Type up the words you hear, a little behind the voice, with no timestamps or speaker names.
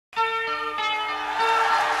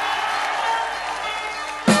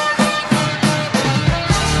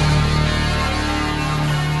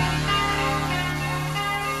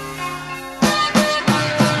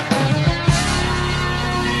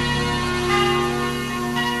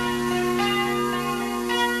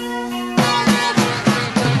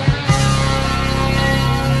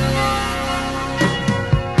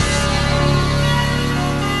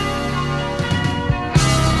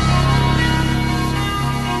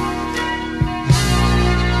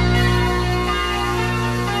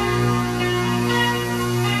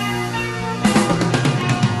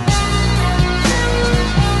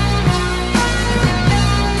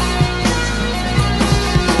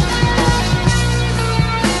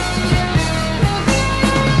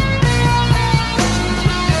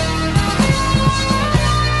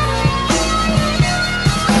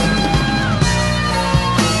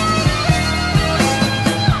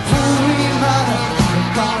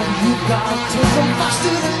You gotta take a march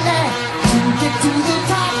to the land to get to the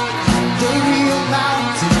top. The real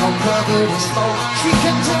mountain all covered in smoke. She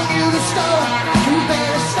can turn you to stone. You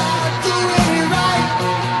better start doing it right.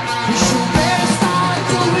 You better start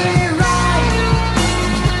doing it right.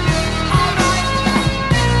 All right.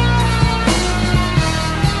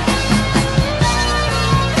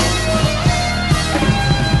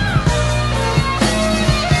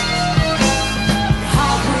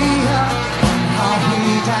 Halfway up,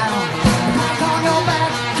 halfway down. Back on your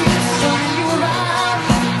back, keep turning you around.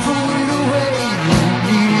 Throw it away, you don't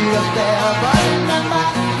need it up there. But remember,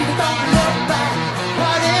 you don't look back.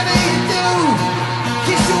 Whatever you do,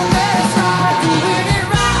 you should better start doing it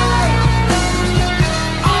right.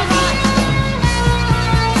 All right.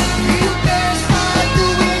 You better start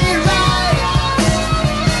doing it right.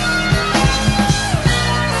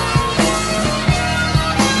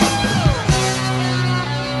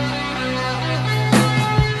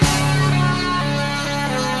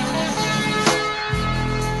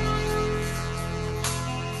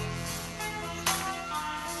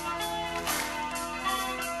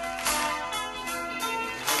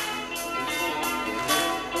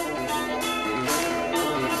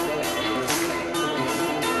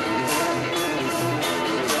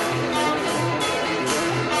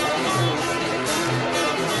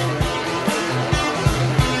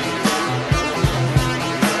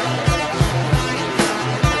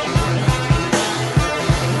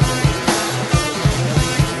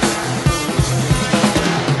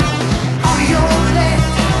 On your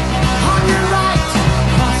left, on your right,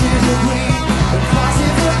 crosses are green, the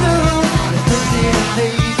crosses are blue, the little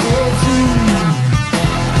lady too.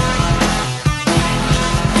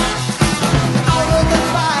 Out of the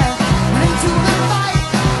fire, into the light,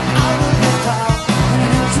 out of the dark,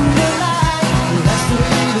 into the light. That's the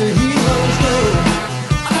way the heroes go.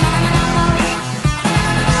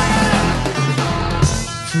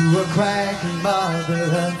 Through a crack in Mother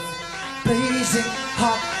Earth, blazing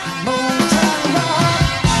hot emotion.